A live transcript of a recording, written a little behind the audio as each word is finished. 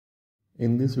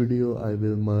In this video, I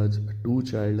will merge two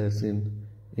child asin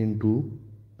into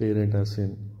parent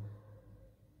asin.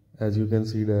 As you can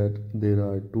see that there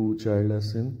are two child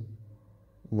asin.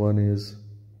 One is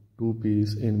 2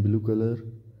 piece in blue color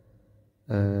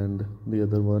and the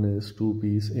other one is 2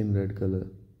 piece in red color.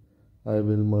 I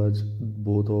will merge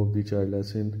both of the child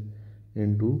asin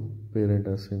into parent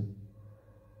asin,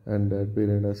 and that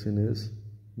parent asin is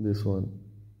this one.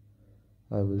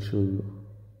 I will show you.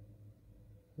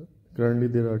 Currently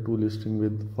there are two listings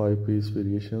with 5 piece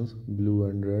variations, blue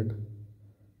and red.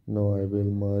 Now I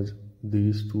will merge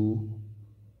these two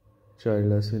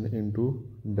child asin into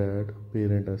that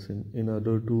parent asin. In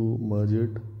order to merge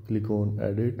it, click on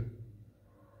addit,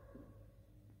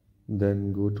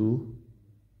 then go to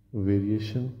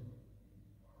variation,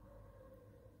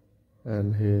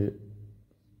 and here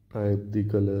type the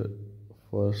color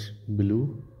first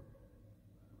blue,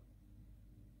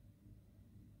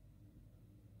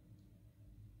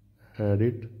 add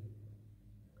it,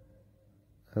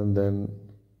 and then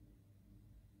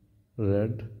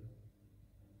red,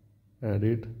 add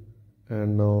it,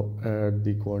 and now add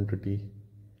the quantity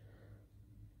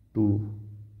 2.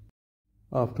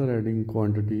 After adding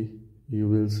quantity, you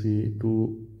will see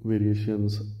two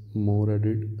variations more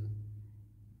added.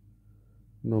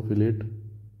 Now fill it.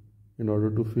 In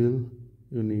order to fill,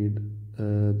 you need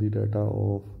the data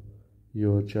of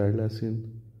your child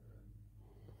asin.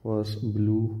 First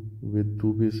blue with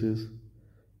 2 pieces.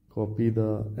 Copy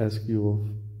the SQ of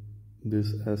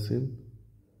this asin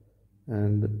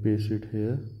and paste it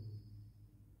here,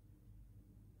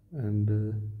 and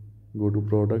go to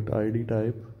product ID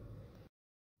type.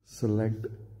 Select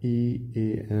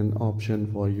EAN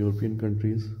option for European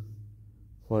countries.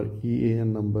 For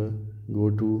EAN number, go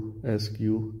to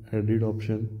SQ edit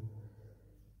option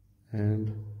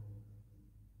and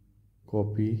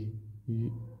copy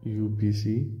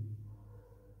UPC,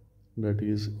 that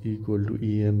is equal to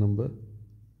EAN number,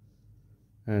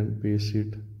 and paste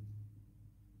it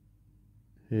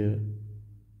here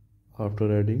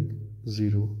after adding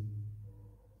 0.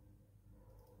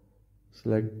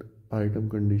 Select item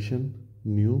condition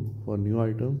new for new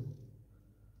item,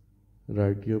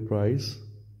 write your price,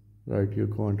 write your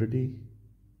quantity,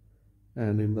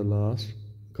 and in the last,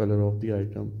 color of the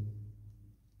item.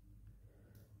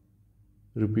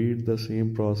 Repeat the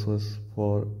same process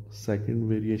for second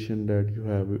variation that you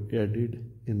have added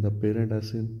in the parent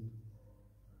asin.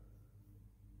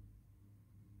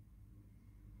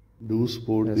 Do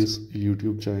support this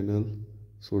YouTube channel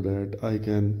so that I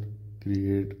can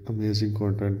create amazing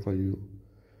content for you.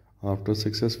 After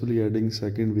successfully adding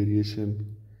second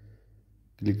variation,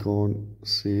 click on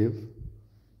save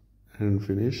and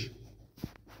finish.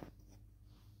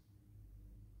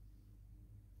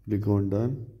 Click on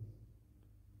done.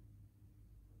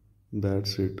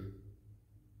 That's it.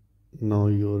 Now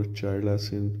your child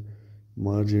asin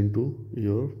merge into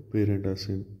your parent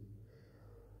asin.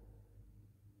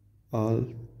 All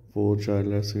 4 child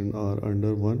asin are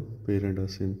under one parent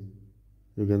asin.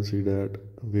 You can see that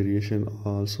variation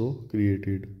also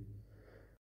created.